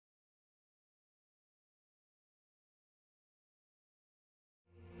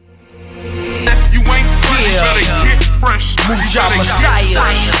Muja Messiah,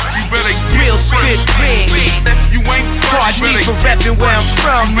 real spit big. Pardon me for reppin' where I'm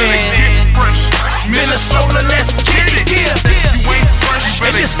from, man. Minnesota, let's get it, yeah.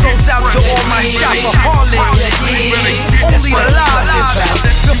 And this goes out to all my shopaholics. Only the lives,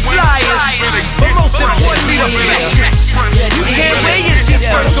 the flyers, but most importantly the flashes. You can't wear your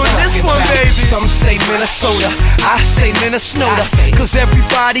t-shirts on this one, baby. Some say Minnesota, I say Minnesota, cause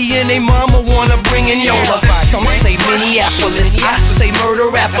everybody and they mama wanna bring in Yola. Some say Minneapolis, I say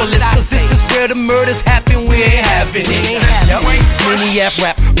Murderapolis, cause this is where the murders happen, we ain't having it. Minneap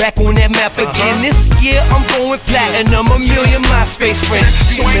rap, back on that map again. This year I'm going platinum, a million MySpace friends.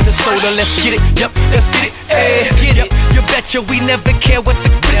 So Minnesota, let's get it, yep, let's get it, hey, get it. You betcha we never care what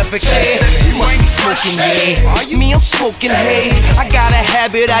the critics say. You must be smoking, yeah. Me, I'm smoking, hey. I got a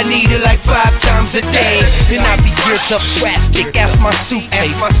habit, I need it like 5 times a day. Then I be geared up drastic, ask my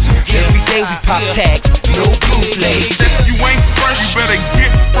suitcase. Every day we pop tags, no bootlegs. You ain't fresh, you better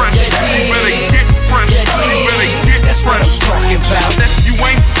get fresh. You better get fresh. You better get that's what I'm talking about. You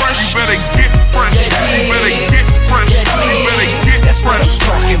ain't fresh, you better get fresh. You better get fresh. You better get that's what I'm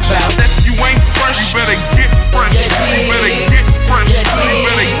talking about. You ain't fresh, you better get fresh. You better get fresh. You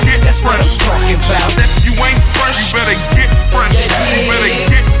better get that's what I'm talking about. You ain't fresh, you better get fresh. You better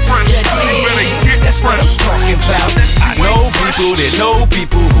get fresh. You better get that's what I'm talking about. I know people that know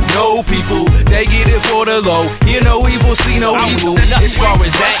people who know people. They get it for the low. You know evil, see no evil. As far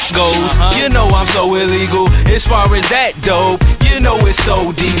as that goes, you know I'm so illegal. As far as that dope, you know it's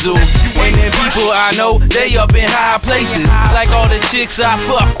so diesel. And then people I know, they up in high places. Like all the chicks I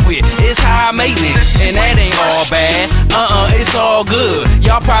fuck with, it's high maintenance. And that ain't all bad, it's all good.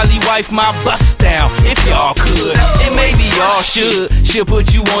 Y'all probably wife my bust down, if y'all could. And maybe y'all should, she'll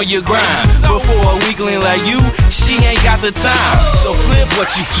put you on your grind. But for a weakling like you, she ain't got the time. So flip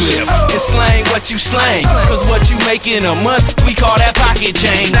what you flip, and slang what you slang. Cause what you make in a month, we call that pocket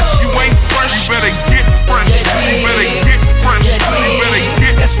change. You ain't fresh, you better get fresh. You better get fresh. You better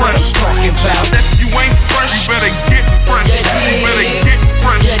get that's what I'm talking about. You ain't fresh, you better get fresh. You better get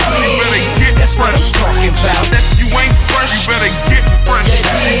fresh. You better get that's what I'm talking about. You ain't fresh, you better get fresh.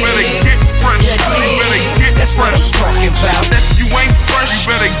 You better get fresh. You better get that's what I'm talking about. You ain't fresh, you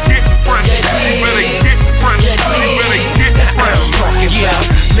better get fresh. You better get fresh. You better get that's what I'm talking about.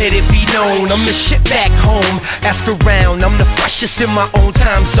 Let it be known, I'm the shit back home. Ask around, I'm the freshest in my own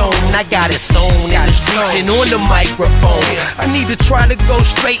time zone. I got it sewn in the street and on the microphone. I need to try to go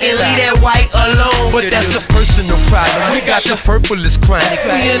straight and leave that white alone, but that's a personal problem. We got the purplest chronic.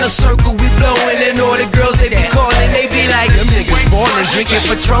 We in a circle, we blowing, and all the girls they be calling, they be like, them niggas ballin', drinking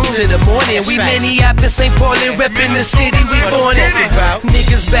Patron till the morning. We Minneapolis, St. Paul, and reppin' the city we born in.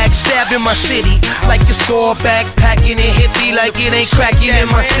 Niggas backstabbing my city, like it's all backpacking and hippie, like it ain't cracking in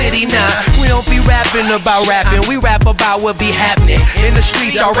my city. Nah, we don't be rapping about rapping, we rap about what be happening in the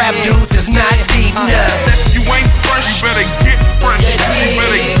streets. Our rap dudes is not deep, nah. You ain't fresh, you better get fresh. You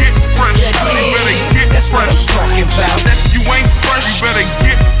better get fresh. You better get that's what I'm talking about. You ain't fresh, you better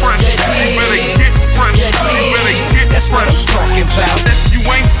get fresh. You better get fresh. You better get that's what I'm talking about. You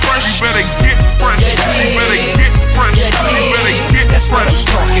ain't fresh, you better get fresh. You better get fresh. You better get that's what I'm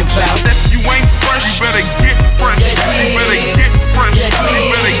talking about. You ain't fresh, you better get fresh. You better get fresh. You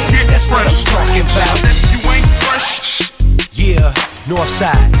better get that's what I'm talking about. You ain't fresh. Yeah,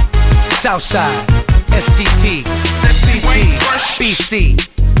 Northside, Southside, STP, BP, BC,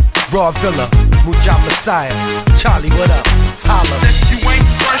 Raw Villa, Muja Messiah, Charlie, what up? Holla. You ain't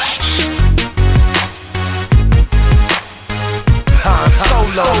fresh. Han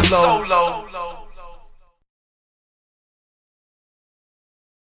Solo.